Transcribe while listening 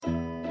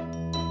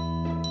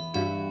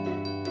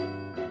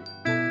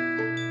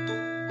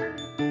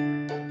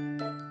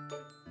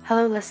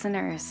Hello,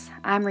 listeners.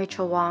 I'm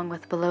Rachel Wong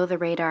with Below the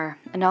Radar,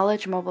 a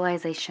knowledge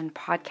mobilization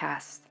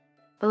podcast.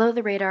 Below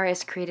the Radar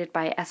is created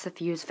by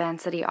SFU's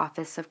Vancity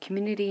Office of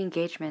Community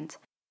Engagement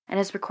and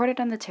is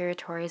recorded on the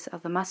territories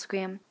of the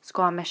Musqueam,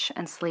 Squamish,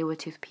 and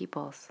Tsleil-Waututh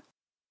peoples.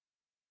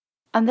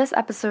 On this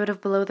episode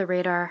of Below the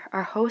Radar,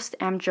 our host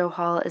Amjo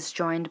Hall is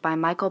joined by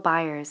Michael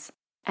Byers,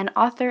 an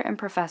author and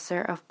professor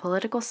of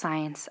political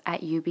science at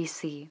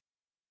UBC.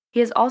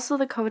 He is also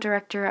the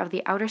co-director of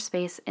the Outer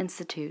Space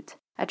Institute,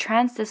 a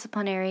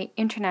transdisciplinary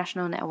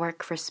international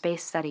network for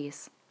space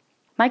studies.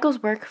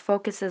 Michael's work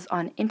focuses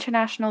on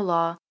international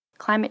law,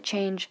 climate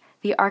change,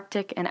 the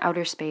Arctic, and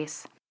outer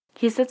space.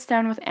 He sits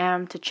down with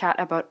Am to chat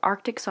about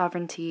Arctic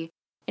sovereignty,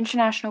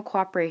 international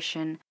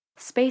cooperation,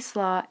 space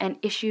law, and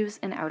issues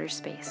in outer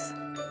space.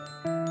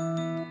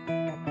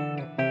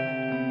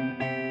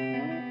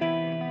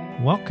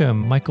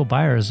 Welcome, Michael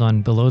Byers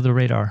on Below the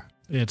Radar.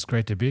 It's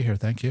great to be here.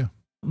 Thank you.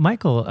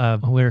 Michael,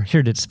 we're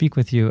here to speak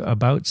with you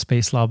about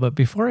space law, but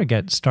before I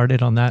get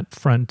started on that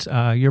front,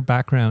 your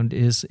background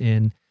is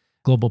in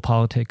global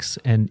politics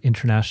and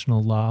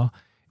international law,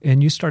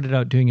 and you started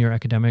out doing your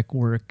academic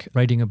work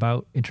writing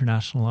about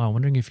international law. I'm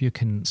wondering if you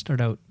can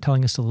start out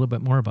telling us a little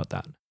bit more about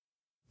that.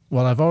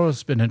 Well, I've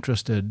always been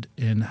interested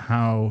in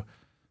how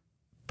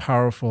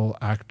powerful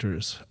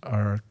actors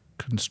are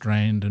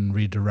constrained and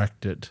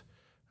redirected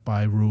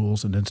by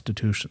rules and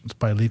institutions,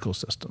 by legal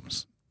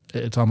systems.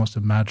 It's almost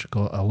a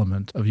magical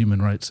element of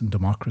human rights and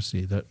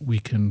democracy that we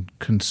can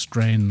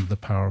constrain the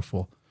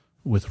powerful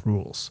with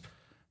rules.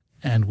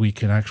 And we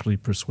can actually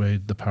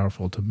persuade the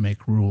powerful to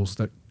make rules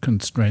that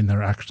constrain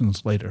their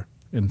actions later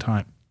in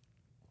time.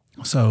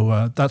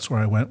 So that's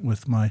where I went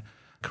with my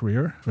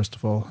career. First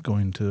of all,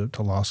 going to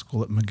law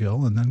school at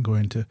McGill and then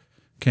going to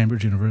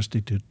Cambridge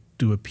University to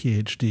do a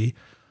PhD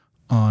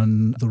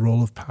on the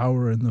role of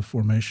power in the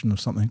formation of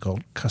something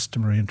called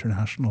customary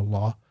international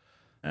law.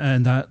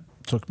 And that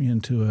took me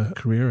into a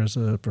career as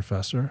a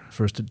professor,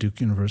 first at Duke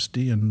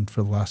University and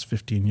for the last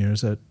 15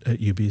 years at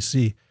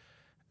UBC.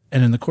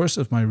 And in the course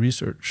of my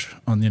research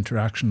on the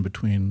interaction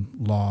between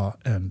law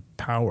and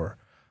power,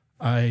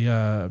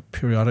 I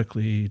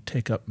periodically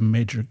take up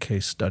major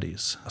case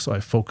studies. So I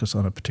focus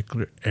on a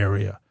particular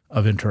area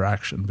of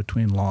interaction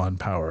between law and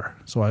power.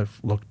 So I've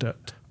looked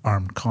at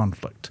armed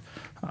conflict.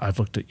 I've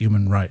looked at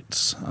human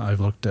rights. I've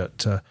looked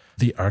at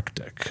the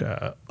Arctic,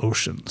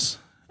 oceans.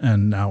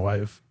 And now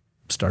I've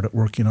started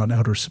working on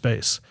outer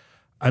space.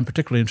 I'm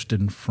particularly interested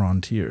in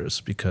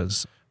frontiers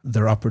because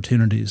there are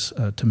opportunities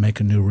to make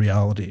a new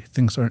reality.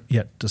 Things aren't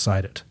yet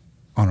decided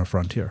on a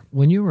frontier.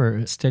 When you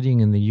were studying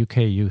in the UK,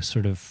 you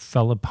sort of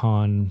fell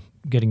upon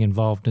getting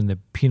involved in the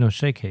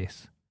Pinochet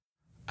case.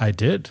 I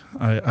did.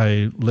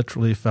 I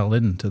literally fell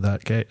into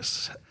that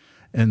case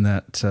in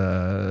that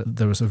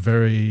there was a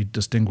very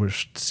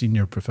distinguished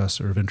senior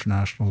professor of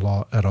international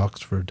law at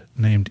Oxford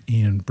named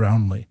Ian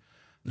Brownlee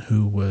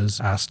who was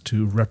asked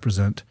to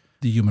represent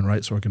the human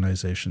rights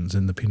organizations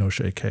in the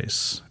Pinochet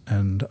case.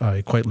 And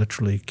I quite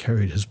literally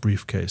carried his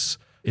briefcase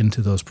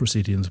into those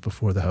proceedings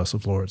before the House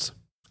of Lords.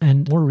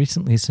 And more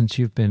recently, since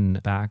you've been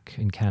back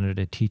in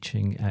Canada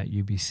teaching at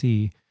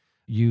UBC,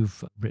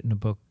 you've written a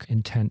book,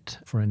 Intent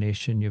for a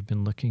Nation. You've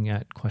been looking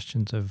at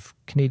questions of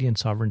Canadian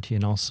sovereignty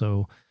and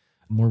also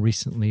more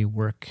recently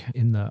work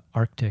in the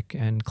Arctic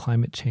and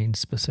climate change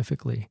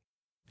specifically.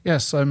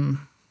 Yes,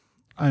 I'm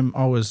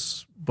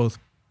always both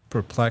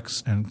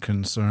perplexed and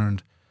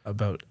concerned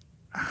about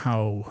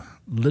how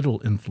little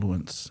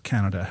influence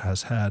Canada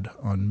has had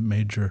on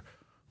major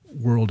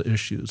world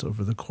issues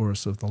over the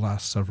course of the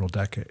last several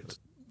decades,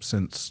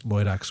 since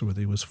Lloyd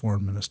Axworthy was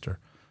foreign minister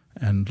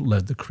and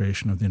led the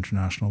creation of the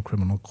International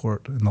Criminal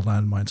Court and the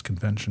Landmines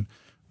Convention.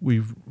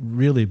 We've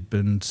really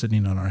been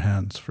sitting on our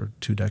hands for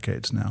 2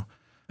 decades now.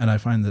 And I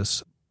find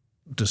this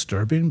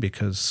disturbing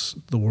because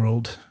the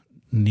world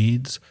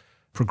needs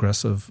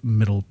progressive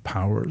middle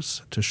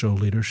powers to show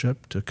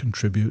leadership, to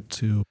contribute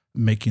to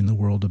making the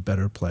world a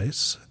better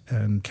place.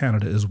 And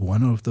Canada is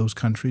one of those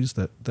countries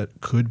that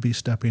could be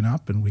stepping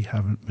up, and we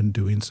haven't been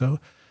doing so.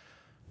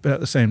 But at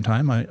the same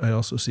time, I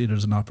also see it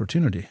as an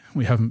opportunity.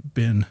 We haven't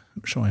been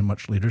showing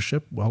much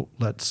leadership. Well,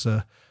 let's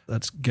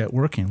get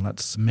working.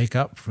 Let's make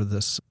up for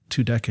this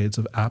 2 decades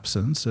of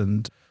absence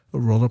and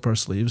roll up our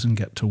sleeves and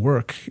get to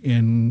work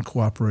in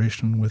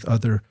cooperation with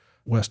other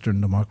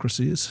Western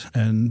democracies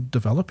and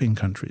developing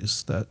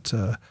countries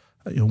that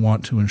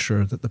want to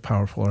ensure that the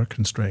powerful are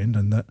constrained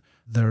and that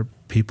their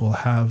people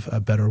have a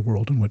better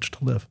world in which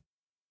to live.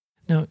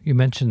 Now, you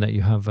mentioned that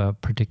you have a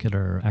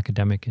particular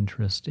academic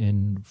interest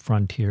in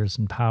frontiers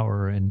and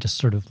power and just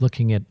sort of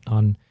looking at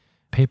on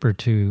paper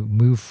to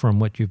move from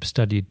what you've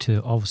studied to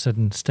all of a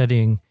sudden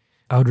studying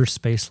outer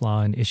space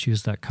law and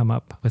issues that come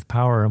up with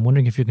power. I'm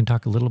wondering if you can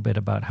talk a little bit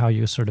about how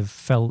you sort of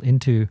fell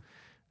into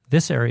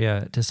this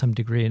area to some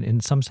degree. And in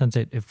some sense,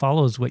 it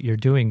follows what you're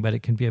doing, but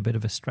it can be a bit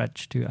of a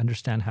stretch to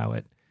understand how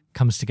it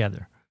comes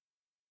together.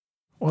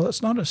 Well,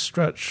 it's not a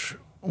stretch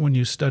when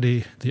you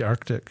study the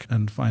Arctic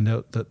and find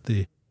out that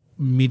the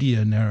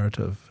media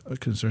narrative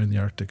concerning the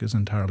Arctic is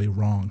entirely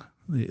wrong.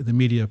 The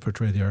media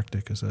portray the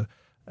Arctic as a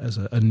as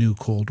a new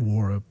Cold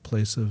War, a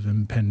place of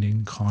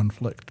impending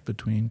conflict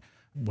between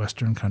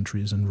Western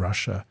countries and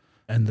Russia.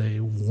 And they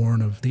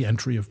warn of the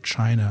entry of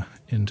China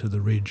into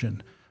the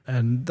region.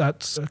 And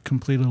that's a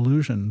complete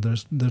illusion.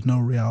 There's no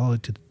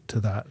reality to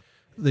that.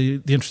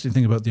 The interesting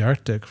thing about the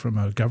Arctic from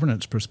a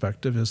governance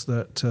perspective is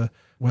that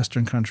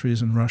Western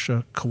countries and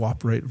Russia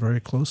cooperate very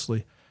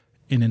closely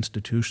in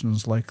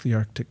institutions like the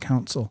Arctic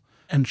Council.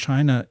 And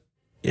China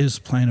is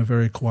playing a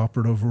very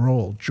cooperative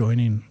role,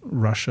 joining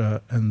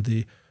Russia and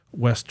the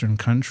Western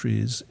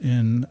countries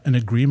in an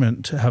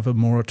agreement to have a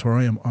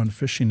moratorium on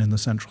fishing in the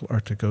Central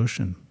Arctic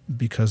Ocean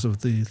because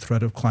of the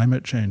threat of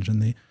climate change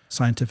and the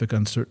scientific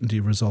uncertainty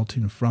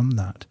resulting from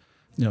that.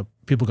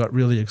 People got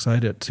really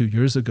excited 2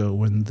 years ago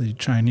when the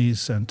Chinese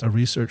sent a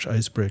research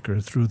icebreaker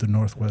through the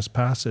Northwest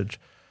Passage.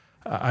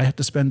 I had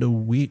to spend a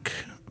week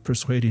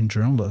persuading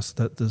journalists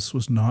that this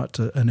was not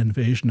an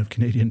invasion of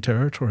Canadian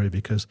territory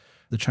because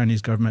the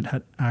Chinese government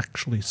had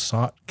actually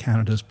sought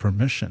Canada's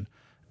permission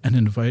and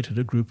invited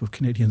a group of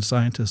Canadian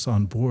scientists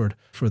on board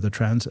for the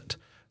transit.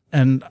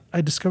 And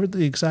I discovered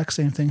the exact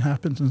same thing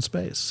happens in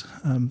space.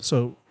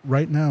 So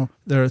right now,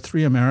 there are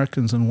 3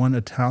 Americans and 1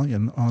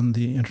 Italian on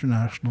the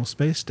International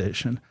Space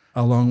Station,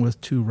 along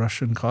with 2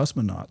 Russian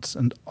cosmonauts.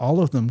 And all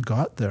of them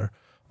got there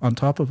on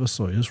top of a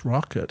Soyuz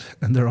rocket,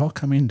 and they're all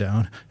coming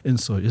down in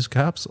Soyuz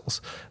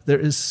capsules. There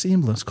is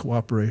seamless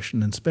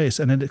cooperation in space,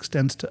 and it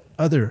extends to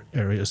other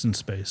areas in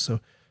space. So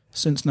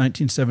since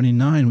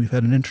 1979, we've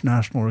had an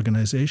international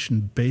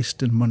organization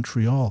based in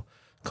Montreal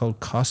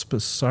called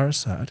COSPAS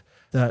SARSAT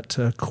that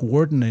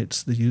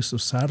coordinates the use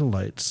of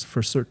satellites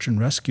for search and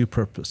rescue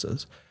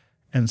purposes,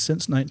 and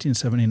since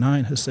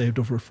 1979 has saved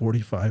over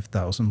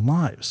 45,000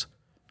 lives.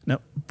 Now,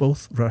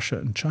 both Russia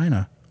and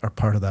China are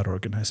part of that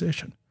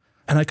organization.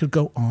 And I could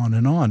go on,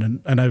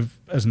 and I've,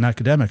 as an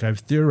academic, I've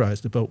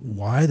theorized about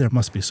why there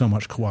must be so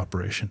much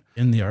cooperation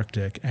in the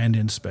Arctic and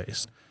in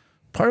space.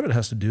 Part of it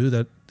has to do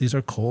that these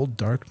are cold,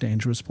 dark,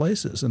 dangerous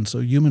places, and so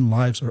human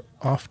lives are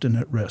often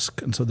at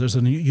risk. And so there's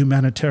a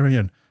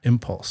humanitarian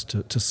impulse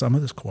to some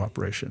of this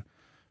cooperation.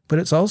 But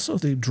it's also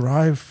the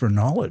drive for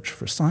knowledge,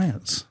 for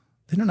science.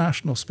 The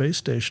International Space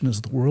Station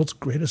is the world's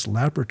greatest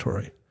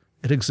laboratory.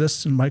 It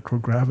exists in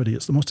microgravity.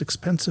 It's the most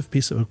expensive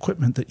piece of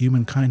equipment that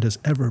humankind has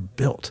ever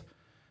built.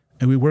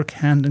 And we work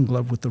hand in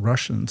glove with the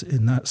Russians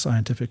in that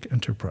scientific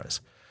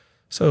enterprise.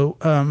 So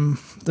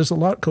there's a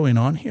lot going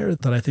on here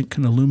that I think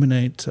can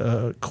illuminate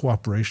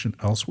cooperation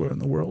elsewhere in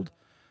the world,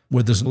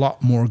 where there's a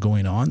lot more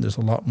going on. There's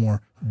a lot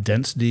more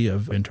density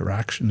of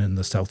interaction in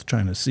the South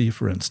China Sea,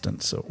 for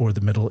instance, or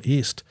the Middle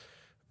East.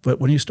 But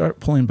when you start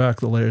pulling back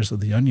the layers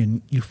of the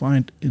onion, you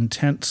find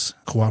intense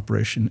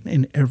cooperation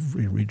in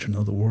every region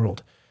of the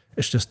world.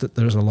 It's just that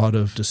there's a lot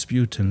of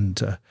dispute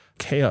and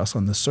chaos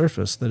on the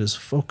surface that is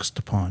focused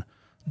upon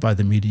by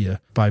the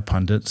media, by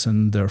pundits,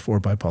 and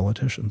therefore by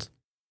politicians.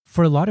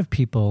 For a lot of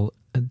people,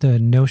 the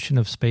notion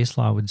of space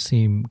law would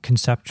seem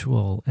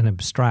conceptual and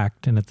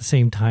abstract and at the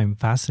same time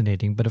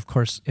fascinating. But of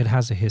course, it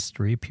has a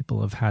history.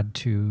 People have had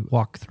to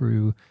walk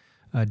through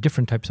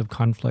different types of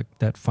conflict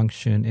that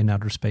function in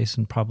outer space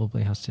and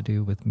probably has to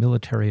do with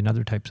military and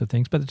other types of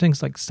things. But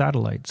things like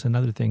satellites and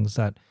other things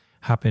that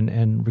happen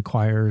and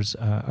requires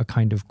a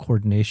kind of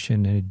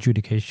coordination and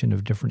adjudication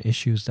of different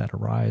issues that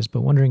arise.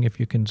 But wondering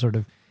if you can sort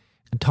of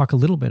talk a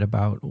little bit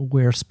about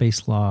where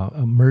space law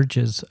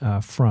emerges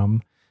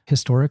from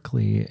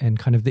historically and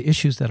kind of the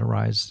issues that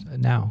arise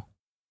now.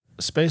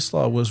 Space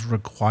law was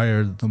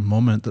required the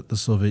moment that the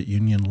Soviet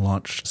Union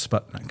launched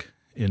Sputnik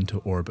into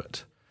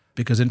orbit,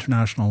 because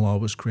international law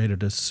was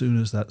created as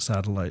soon as that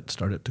satellite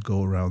started to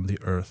go around the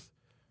Earth,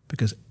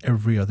 because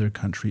every other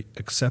country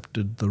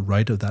accepted the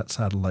right of that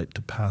satellite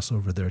to pass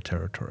over their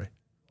territory.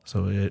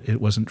 So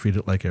it wasn't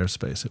treated like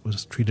airspace. It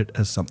was treated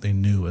as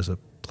something new, as a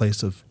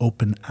place of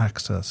open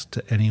access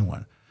to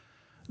anyone.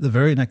 The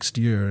very next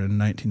year, in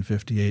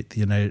 1958, the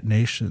United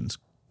Nations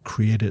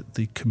created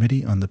the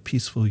Committee on the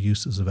Peaceful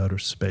Uses of Outer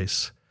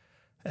Space.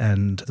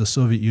 And the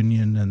Soviet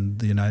Union and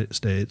the United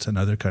States and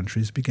other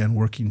countries began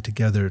working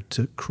together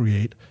to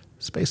create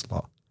space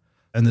law.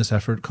 And this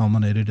effort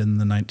culminated in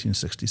the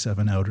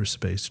 1967 Outer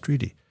Space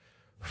Treaty.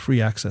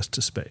 Free access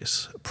to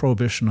space,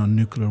 prohibition on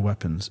nuclear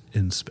weapons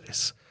in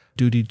space,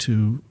 duty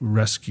to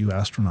rescue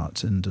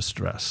astronauts in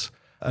distress,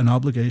 an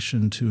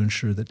obligation to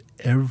ensure that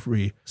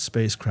every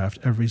spacecraft,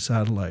 every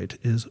satellite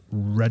is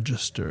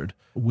registered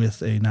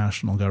with a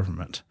national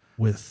government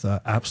with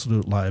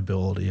absolute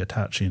liability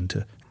attaching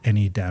to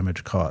any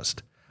damage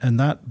caused. And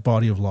that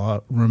body of law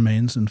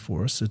remains in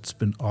force. It's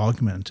been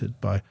augmented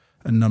by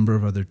a number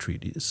of other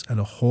treaties and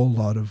a whole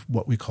lot of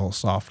what we call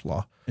soft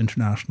law,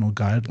 international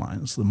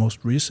guidelines, the most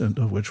recent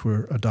of which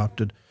were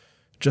adopted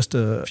just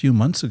a few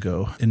months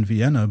ago in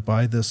Vienna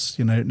by this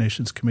United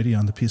Nations Committee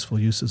on the Peaceful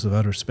Uses of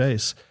Outer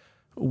Space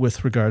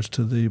with regards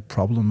to the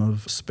problem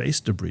of space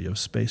debris, of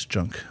space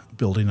junk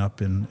building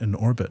up in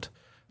orbit.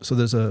 So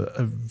there's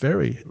a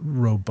very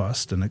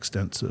robust and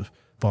extensive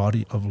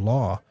body of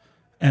law.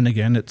 And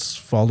again, it's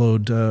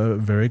followed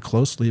very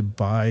closely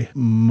by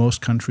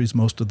most countries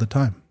most of the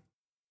time.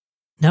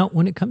 Now,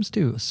 when it comes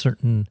to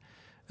certain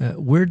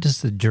Where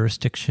does the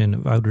jurisdiction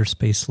of outer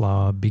space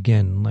law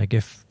begin? Like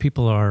if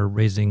people are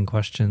raising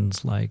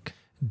questions like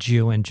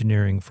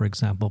geoengineering, for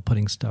example,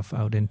 putting stuff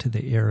out into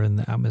the air and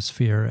the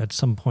atmosphere, at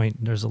some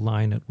point there's a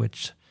line at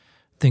which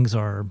things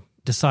are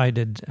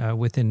decided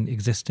within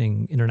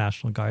existing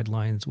international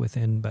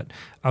guidelines but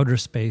outer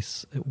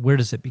space, where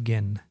does it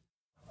begin?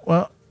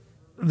 Well,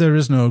 there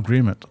is no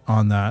agreement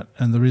on that.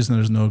 And the reason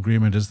there's no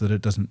agreement is that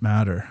it doesn't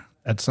matter.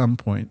 At some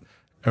point,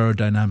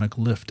 aerodynamic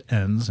lift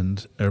ends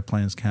and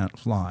airplanes can't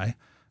fly.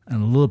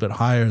 And a little bit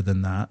higher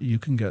than that, you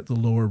can get the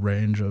lower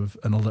range of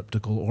an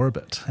elliptical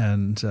orbit.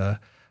 And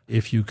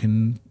if you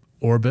can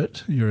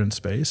orbit, you're in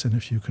space. And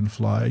if you can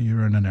fly,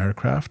 you're in an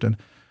aircraft. And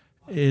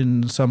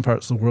in some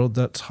parts of the world,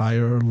 that's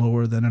higher or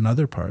lower than in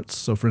other parts.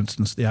 So, for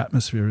instance, the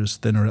atmosphere is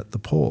thinner at the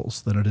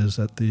poles than it is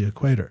at the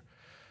equator.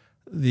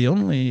 The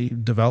only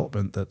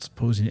development that's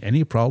posing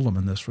any problem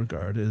in this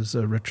regard is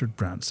Richard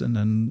Branson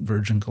and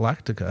Virgin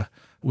Galactica,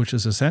 which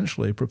is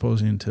essentially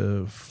proposing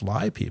to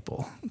fly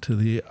people to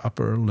the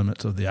upper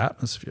limits of the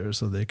atmosphere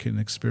so they can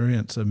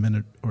experience a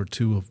minute or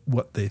two of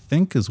what they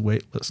think is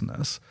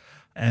weightlessness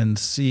and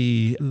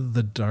see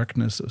the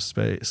darkness of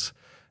space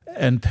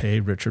and pay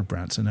Richard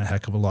Branson a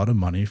heck of a lot of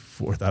money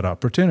for that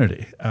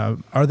opportunity.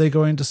 Are they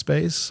going to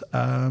space?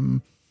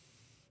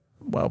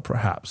 Well,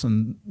 perhaps.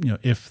 And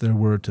if there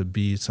were to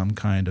be some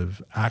kind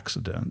of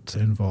accident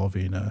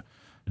involving an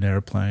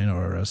airplane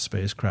or a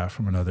spacecraft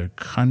from another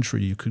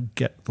country, you could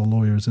get the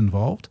lawyers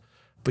involved.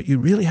 But you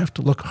really have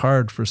to look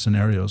hard for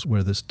scenarios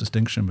where this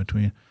distinction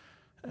between,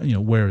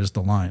 where is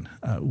the line,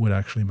 would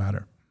actually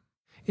matter.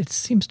 It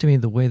seems to me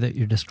the way that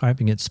you're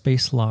describing it,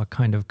 space law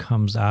kind of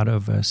comes out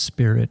of a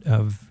spirit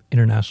of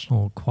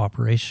international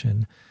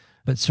cooperation.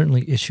 But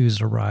certainly issues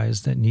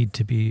arise that need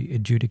to be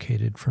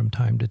adjudicated from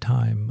time to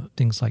time,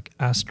 things like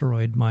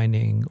asteroid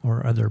mining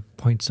or other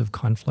points of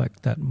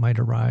conflict that might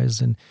arise.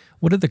 And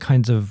what are the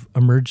kinds of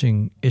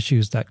emerging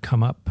issues that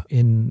come up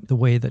in the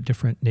way that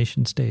different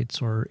nation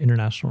states or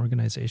international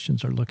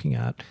organizations are looking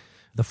at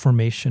the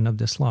formation of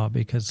this law?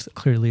 Because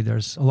clearly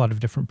there's a lot of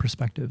different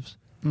perspectives.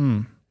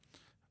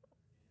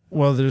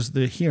 Well, there's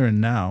the here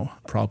and now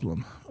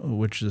problem,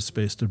 which is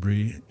space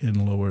debris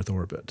in low Earth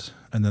orbit.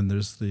 And then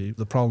there's the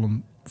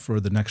problem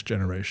for the next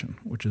generation,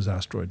 which is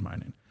asteroid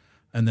mining.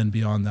 And then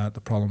beyond that, the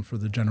problem for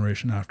the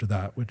generation after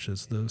that, which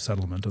is the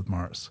settlement of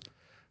Mars.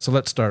 So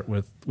let's start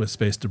with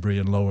space debris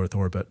in low Earth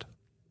orbit.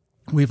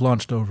 We've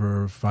launched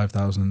over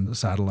 5,000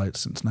 satellites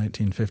since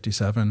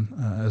 1957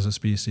 as a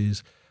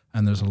species,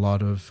 and there's a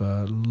lot of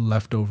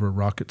leftover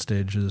rocket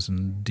stages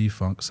and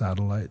defunct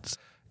satellites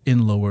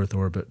in low Earth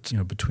orbit,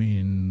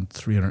 between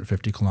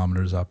 350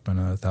 kilometers up and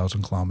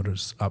 1,000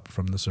 kilometers up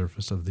from the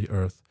surface of the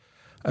Earth.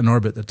 An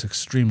orbit that's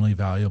extremely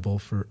valuable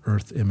for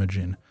Earth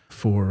imaging,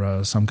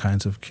 for some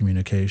kinds of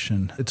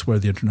communication. It's where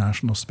the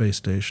International Space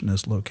Station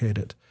is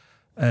located.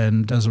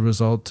 And as a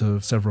result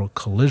of several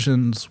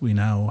collisions, we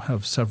now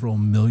have several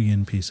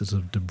million pieces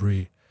of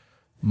debris.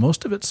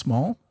 Most of it's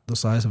small, the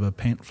size of a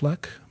paint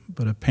fleck,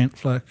 but a paint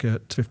fleck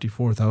at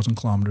 54,000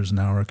 kilometers an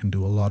hour can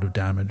do a lot of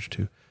damage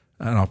to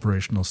an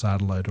operational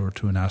satellite or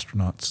to an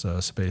astronaut's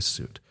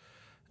spacesuit.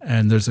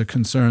 And there's a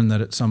concern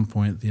that at some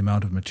point the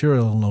amount of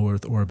material in low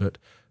Earth orbit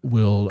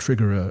will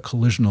trigger a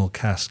collisional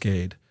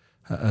cascade,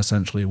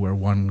 essentially where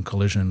one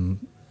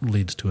collision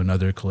leads to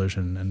another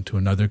collision and to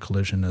another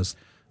collision as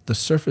the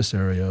surface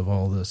area of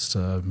all this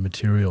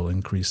material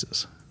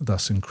increases,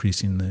 thus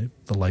increasing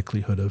the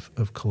likelihood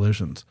of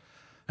collisions.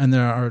 And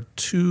there are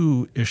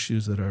two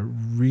issues that are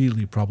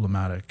really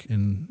problematic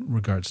in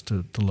regards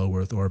to low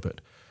Earth orbit.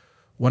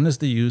 One is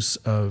the use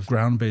of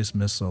ground-based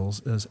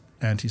missiles as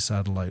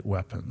anti-satellite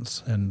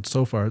weapons. And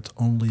so far, it's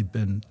only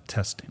been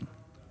testing,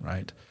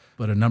 right?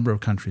 But a number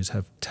of countries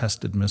have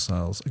tested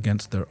missiles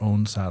against their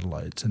own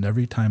satellites. And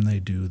every time they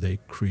do, they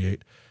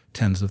create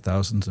tens of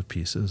thousands of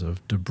pieces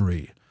of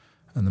debris.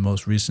 And the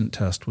most recent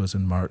test was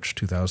in March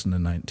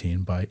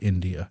 2019 by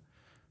India.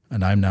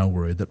 And I'm now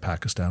worried that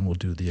Pakistan will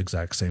do the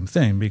exact same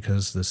thing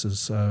because this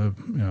is,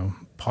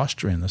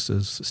 posturing. This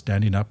is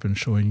standing up and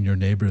showing your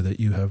neighbor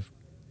that you have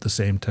the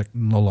same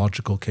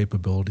technological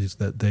capabilities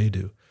that they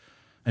do.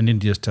 And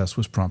India's test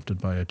was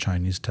prompted by a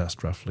Chinese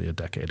test roughly a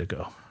decade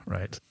ago,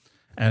 right?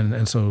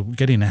 And so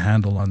getting a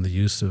handle on the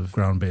use of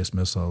ground-based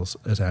missiles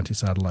as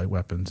anti-satellite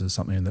weapons is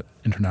something that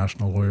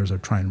international lawyers are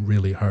trying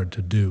really hard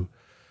to do.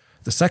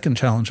 The second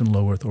challenge in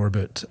low Earth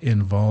orbit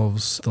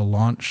involves the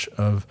launch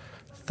of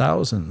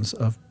thousands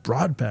of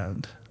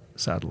broadband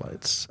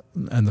satellites.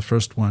 And the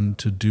first one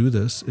to do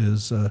this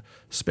is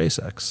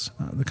SpaceX,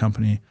 the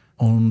company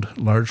owned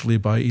largely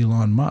by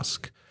Elon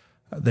Musk.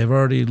 They've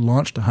already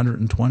launched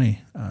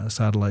 120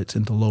 satellites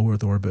into low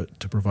Earth orbit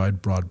to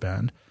provide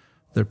broadband.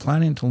 They're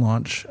planning to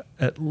launch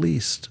at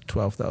least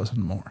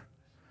 12,000 more.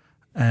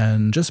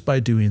 And just by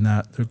doing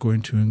that, they're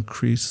going to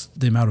increase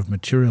the amount of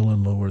material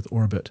in low Earth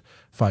orbit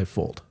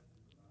fivefold.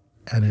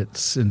 And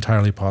it's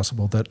entirely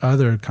possible that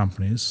other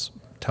companies,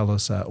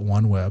 Telesat,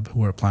 OneWeb,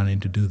 who are planning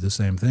to do the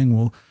same thing,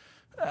 will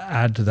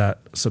add to that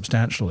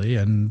substantially,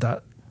 and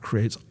that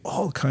creates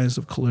all kinds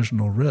of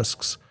collisional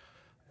risks.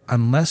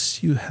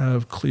 unless you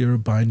have clear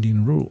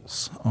binding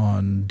rules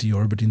on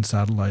deorbiting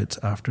satellites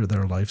after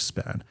their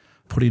lifespan,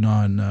 putting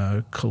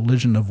on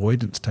collision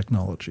avoidance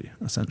technology,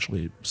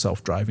 essentially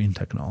self-driving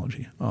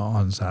technology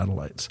on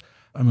satellites.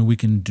 I mean, we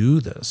can do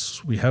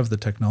this. We have the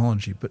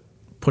technology, but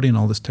putting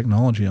all this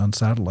technology on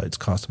satellites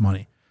costs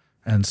money.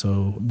 And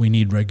so we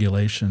need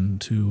regulation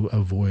to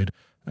avoid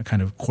a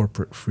kind of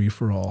corporate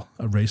free-for-all,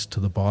 a race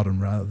to the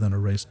bottom rather than a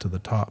race to the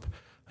top.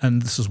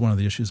 And this is one of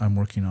the issues I'm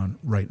working on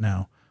right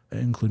now,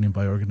 including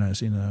by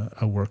organizing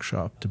a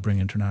workshop to bring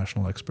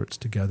international experts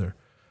together.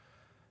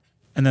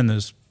 And then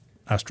there's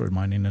asteroid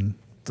mining and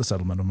the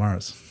settlement of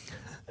Mars.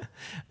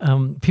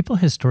 People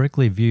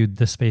historically viewed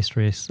the space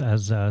race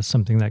as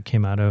something that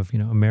came out of,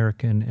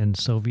 American and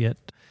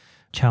Soviet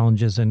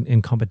challenges and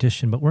in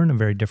competition, but we're in a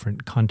very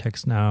different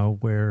context now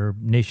where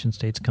nation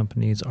states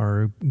companies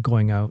are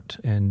going out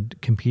and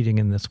competing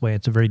in this way.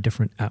 It's a very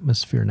different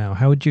atmosphere now.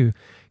 How would you,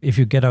 if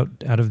you get out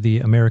of the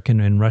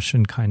American and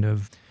Russian kind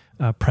of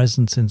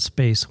presence in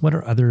space, what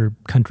are other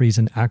countries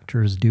and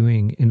actors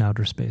doing in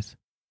outer space?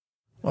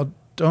 Well,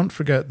 don't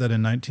forget that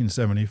in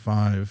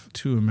 1975,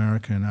 2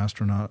 American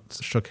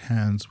astronauts shook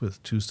hands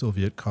with 2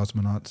 Soviet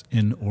cosmonauts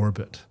in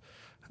orbit.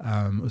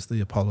 It was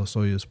the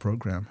Apollo-Soyuz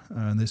program,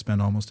 and they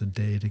spent almost a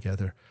day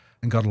together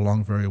and got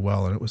along very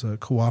well. And it was a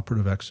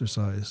cooperative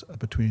exercise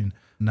between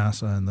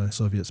NASA and the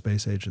Soviet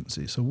Space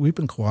Agency. So we've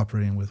been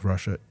cooperating with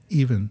Russia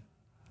even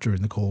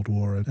during the Cold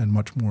War and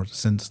much more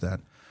since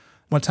then.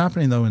 What's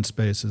happening, though, in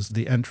space is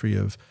the entry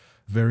of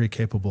very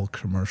capable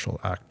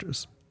commercial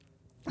actors.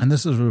 And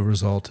this is a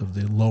result of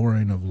the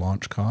lowering of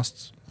launch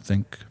costs,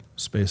 think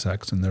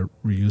SpaceX and their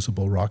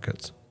reusable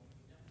rockets,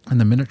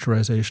 and the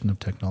miniaturization of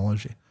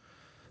technology.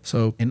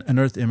 So an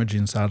Earth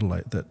imaging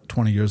satellite that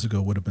 20 years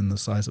ago would have been the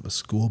size of a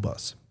school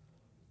bus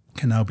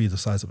can now be the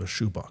size of a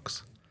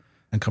shoebox.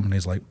 And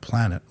companies like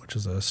Planet, which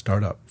is a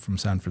startup from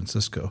San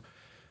Francisco,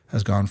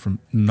 has gone from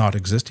not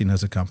existing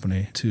as a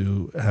company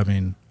to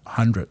having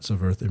hundreds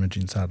of Earth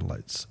imaging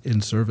satellites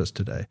in service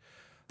today,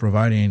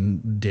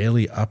 providing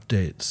daily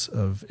updates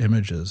of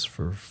images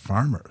for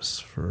farmers,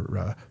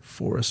 for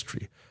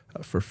forestry,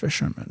 for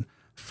fishermen,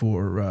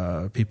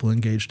 for people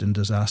engaged in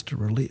disaster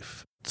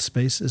relief.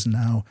 Space is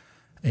now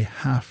a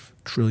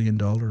 $500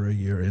 billion a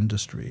year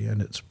industry,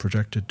 and it's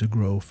projected to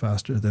grow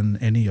faster than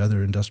any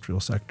other industrial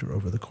sector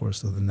over the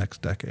course of the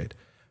next decade.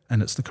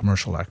 And it's the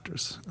commercial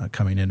actors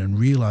coming in and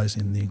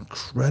realizing the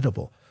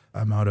incredible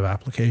amount of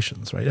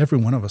applications, right? Every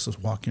one of us is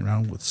walking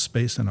around with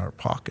space in our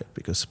pocket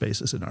because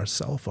space is in our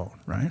cell phone,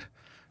 right?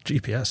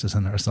 GPS is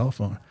in our cell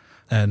phone.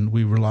 And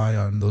we rely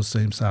on those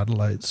same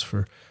satellites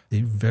for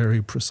the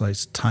very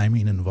precise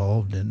timing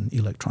involved in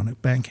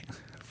electronic banking,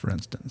 for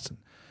instance.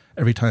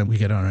 Every time we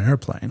get on an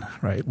airplane,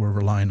 right, we're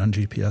relying on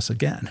GPS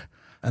again.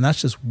 And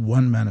that's just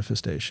one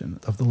manifestation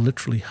of the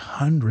literally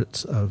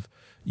hundreds of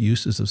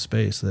uses of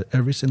space that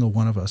every single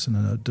one of us in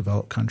a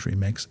developed country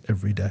makes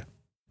every day.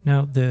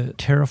 Now, the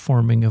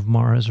terraforming of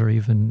Mars or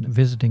even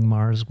visiting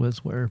Mars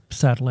was where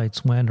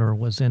satellites went, or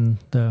was in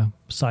the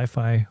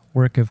sci-fi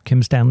work of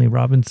Kim Stanley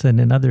Robinson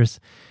and others.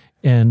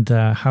 And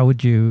how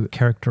would you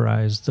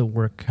characterize the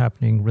work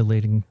happening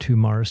relating to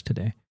Mars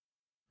today?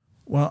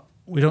 Well,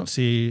 we don't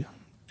see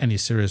any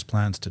serious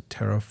plans to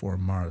terraform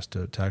Mars,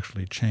 to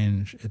actually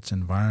change its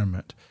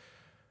environment.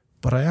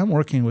 But I am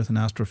working with an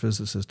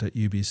astrophysicist at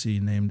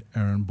UBC named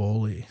Aaron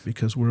Boley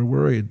because we're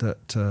worried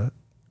that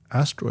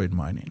asteroid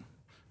mining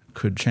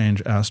could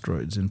change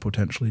asteroids in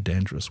potentially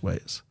dangerous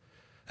ways.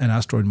 And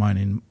asteroid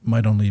mining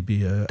might only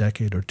be a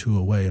decade or 2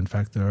 away. In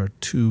fact, there are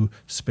 2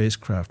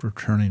 spacecraft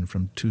returning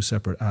from 2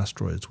 separate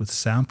asteroids with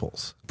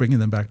samples, bringing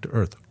them back to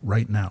Earth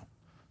right now.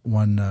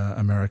 One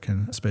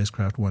American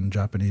spacecraft, one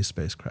Japanese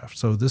spacecraft.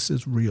 So this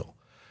is real.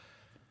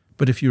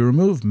 But if you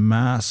remove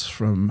mass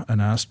from an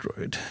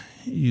asteroid,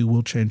 you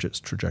will change its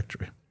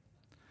trajectory.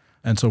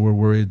 And so we're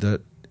worried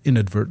that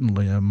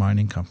inadvertently a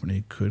mining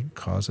company could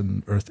cause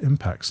an Earth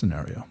impact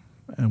scenario.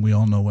 And we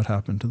all know what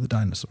happened to the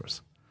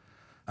dinosaurs.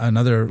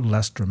 Another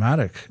less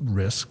dramatic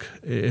risk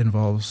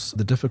involves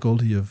the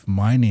difficulty of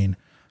mining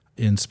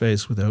in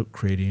space without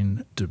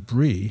creating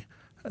debris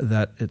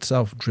that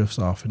itself drifts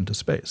off into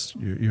space.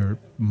 You're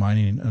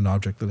mining an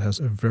object that has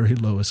a very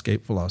low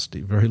escape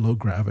velocity, very low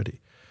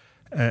gravity.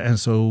 And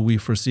so we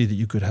foresee that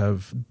you could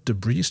have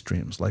debris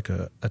streams like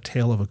a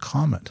tail of a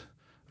comet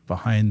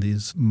behind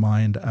these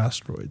mined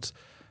asteroids.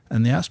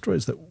 And the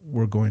asteroids that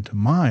we're going to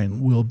mine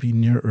will be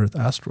near-Earth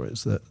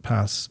asteroids that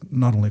pass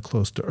not only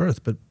close to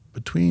Earth, but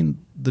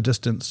between the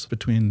distance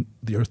between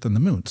the Earth and the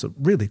Moon, so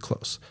really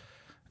close.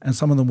 And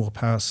some of them will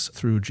pass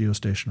through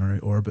geostationary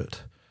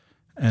orbit.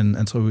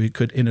 And so we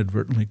could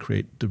inadvertently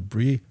create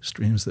debris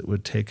streams that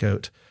would take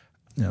out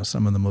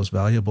some of the most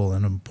valuable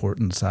and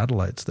important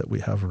satellites that we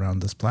have around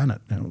this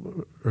planet.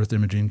 Earth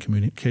imaging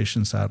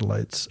communication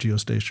satellites,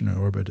 geostationary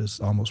orbit is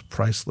almost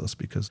priceless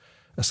because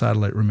a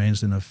satellite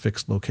remains in a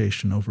fixed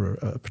location over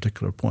a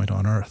particular point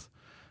on Earth.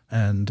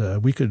 And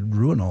we could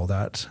ruin all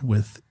that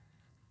with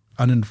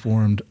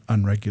uninformed,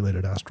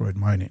 unregulated asteroid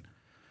mining.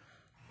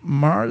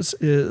 Mars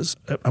is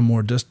a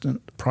more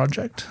distant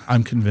project.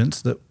 I'm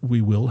convinced that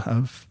we will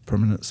have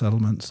permanent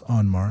settlements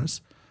on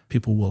Mars.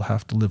 People will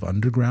have to live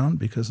underground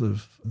because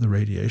of the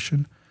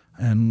radiation,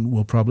 and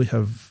we'll probably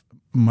have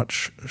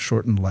much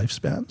shortened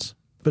lifespans.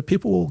 But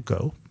people will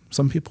go.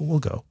 Some people will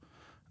go.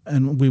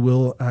 And we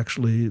will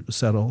actually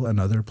settle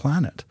another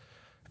planet.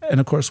 And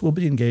of course, we'll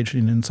be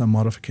engaging in some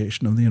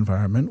modification of the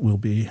environment. We'll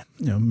be,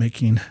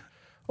 making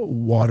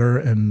water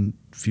and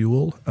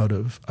fuel out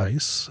of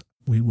ice.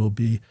 We will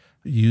be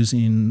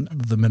using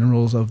the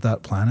minerals of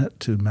that planet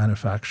to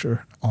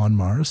manufacture on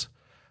Mars.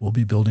 We'll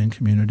be building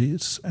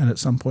communities. And at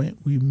some point,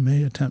 we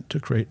may attempt to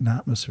create an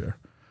atmosphere.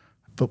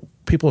 But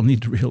people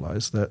need to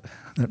realize that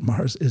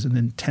Mars is an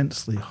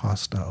intensely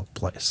hostile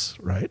place,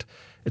 right?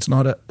 It's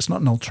not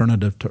an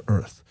alternative to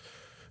Earth.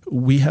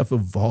 We have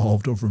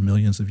evolved over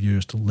millions of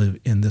years to live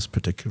in this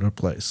particular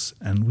place,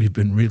 and we've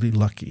been really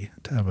lucky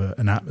to have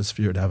an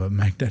atmosphere, to have a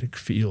magnetic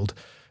field,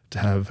 to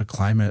have a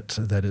climate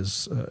that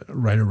is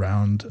right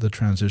around the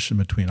transition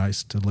between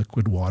ice to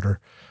liquid water.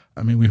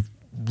 I mean, we've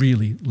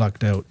really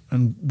lucked out,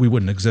 and we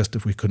wouldn't exist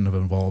if we couldn't have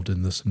evolved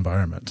in this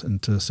environment.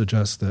 And to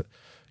suggest that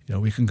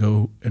we can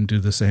go and do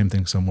the same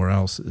thing somewhere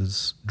else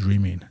is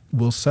dreaming.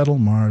 We'll settle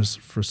Mars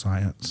for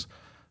science,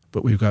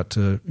 but we've got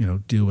to,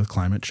 deal with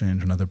climate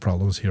change and other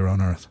problems here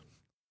on Earth.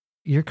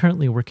 You're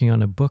currently working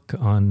on a book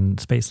on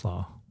space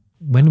law.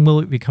 When will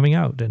it be coming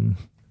out? And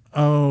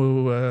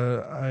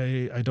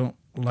I don't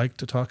like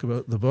to talk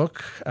about the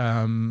book.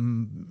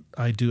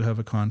 I do have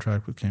a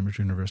contract with Cambridge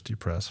University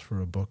Press for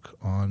a book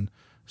on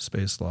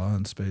space law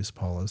and space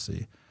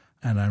policy,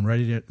 and I'm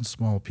writing it in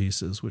small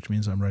pieces, which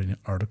means I'm writing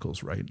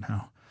articles right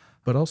now,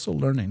 but also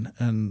learning.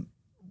 And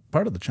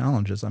part of the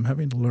challenge is I'm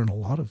having to learn a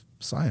lot of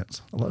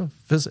science, a lot of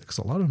physics,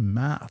 a lot of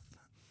math.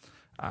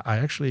 I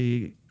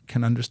actually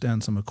can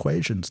understand some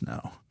equations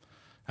now.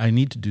 I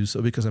need to do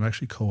so because I'm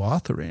actually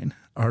co-authoring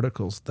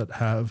articles that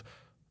have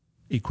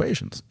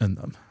equations in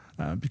them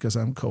because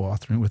I'm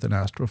co-authoring with an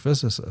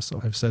astrophysicist.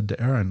 So I've said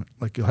to Aaron,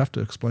 you'll have to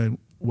explain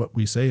what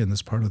we say in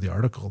this part of the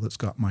article that's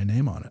got my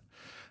name on it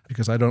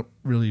because I don't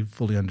really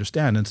fully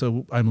understand. And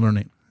so I'm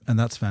learning, and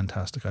that's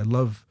fantastic.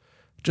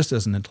 Just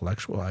as an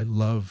intellectual, I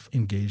love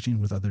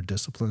engaging with other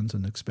disciplines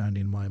and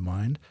expanding my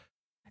mind.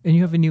 And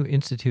you have a new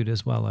institute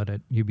as well out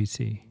at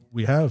UBC.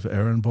 We have.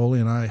 Aaron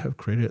Boley and I have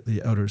created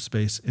the Outer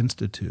Space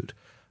Institute,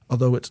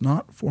 although it's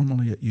not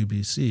formally at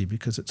UBC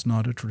because it's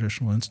not a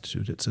traditional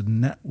institute. It's a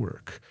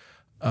network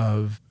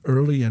of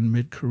early and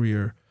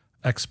mid-career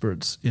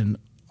experts in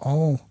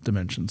all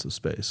dimensions of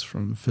space,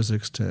 from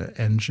physics to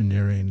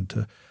engineering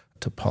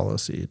to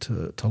policy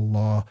to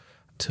law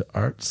to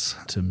arts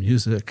to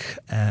music,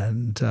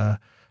 and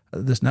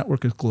this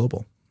network is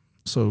global.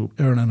 So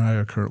Aaron and I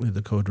are currently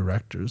the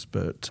co-directors,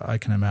 but I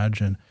can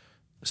imagine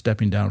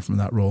stepping down from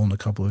that role in a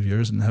couple of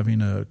years and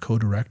having a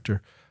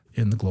co-director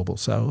in the Global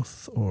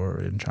South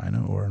or in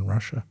China or in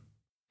Russia.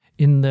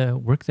 In the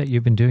work that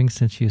you've been doing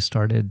since you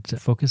started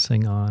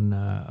focusing on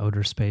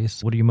outer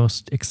space, what are you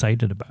most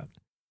excited about?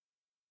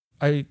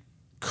 I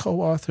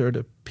co-authored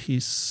a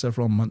piece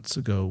several months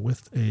ago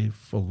with a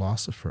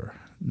philosopher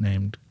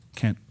named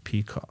Kent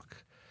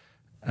Peacock.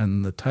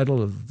 And the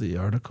title of the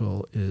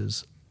article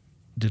is,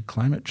 "Did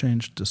Climate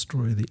Change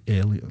Destroy the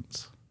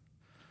Aliens?"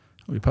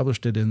 We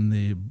published it in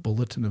the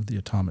Bulletin of the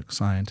Atomic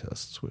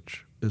Scientists,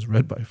 which is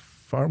read by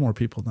far more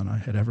people than I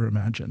had ever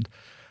imagined.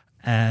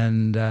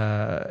 And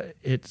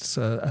it's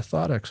a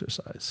thought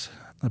exercise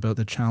about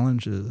the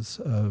challenges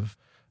of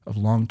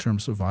long-term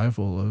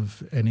survival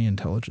of any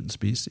intelligent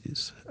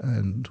species.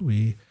 And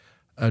we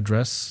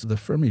address the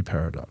Fermi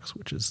paradox,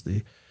 which is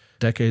the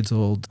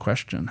decades-old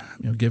question.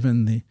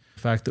 Given the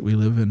fact that we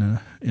live in an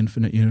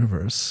infinite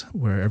universe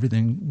where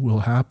everything will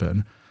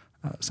happen,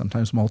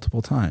 sometimes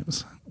multiple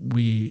times,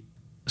 we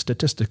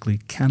statistically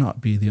cannot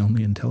be the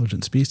only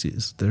intelligent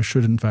species. There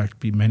should, in fact,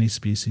 be many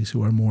species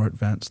who are more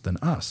advanced than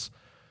us.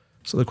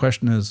 So the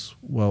question is,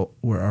 well,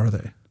 where are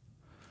they?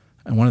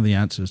 And one of the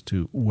answers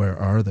to where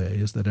are they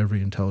is that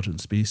every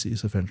intelligent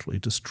species eventually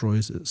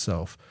destroys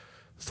itself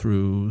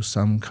through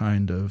some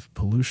kind of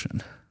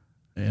pollution.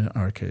 In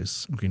our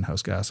case,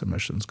 greenhouse gas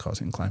emissions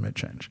causing climate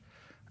change.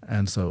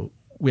 And so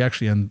we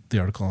actually end the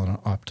article on an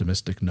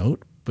optimistic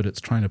note, but it's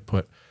trying to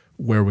put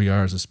where we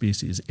are as a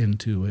species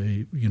into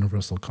a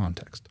universal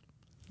context.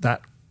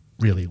 That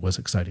really was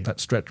exciting.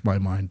 That stretched my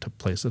mind to a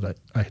place that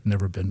I had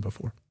never been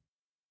before.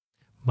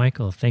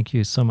 Michael, thank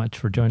you so much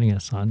for joining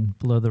us on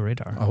Below the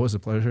Radar. Always a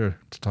pleasure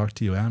to talk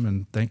to you, Am,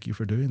 and thank you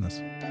for doing this.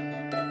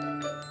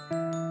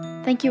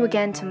 Thank you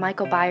again to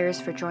Michael Byers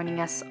for joining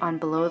us on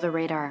Below the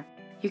Radar.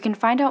 You can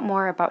find out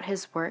more about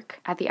his work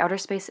at the Outer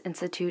Space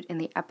Institute in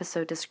the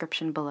episode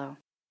description below.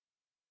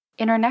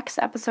 In our next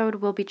episode,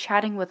 we'll be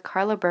chatting with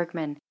Carla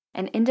Bergman,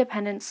 an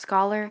independent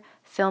scholar,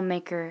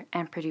 filmmaker,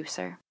 and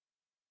producer.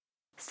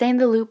 Stay in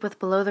the loop with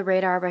Below the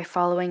Radar by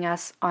following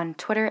us on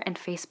Twitter and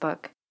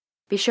Facebook.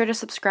 Be sure to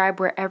subscribe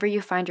wherever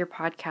you find your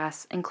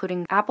podcasts,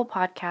 including Apple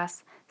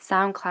Podcasts,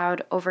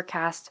 SoundCloud,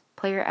 Overcast,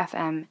 Player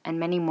FM, and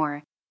many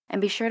more.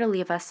 And be sure to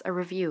leave us a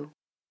review.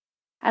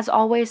 As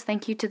always,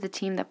 thank you to the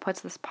team that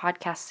puts this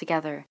podcast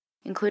together,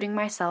 including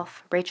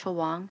myself, Rachel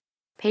Wong,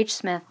 Paige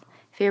Smith,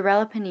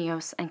 Fiorella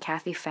Pinillos, and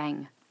Kathy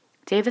Fang.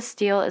 Davis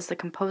Steele is the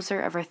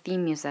composer of our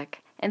theme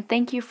music, and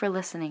thank you for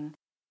listening.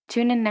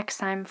 Tune in next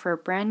time for a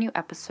brand new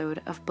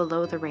episode of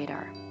Below the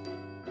Radar.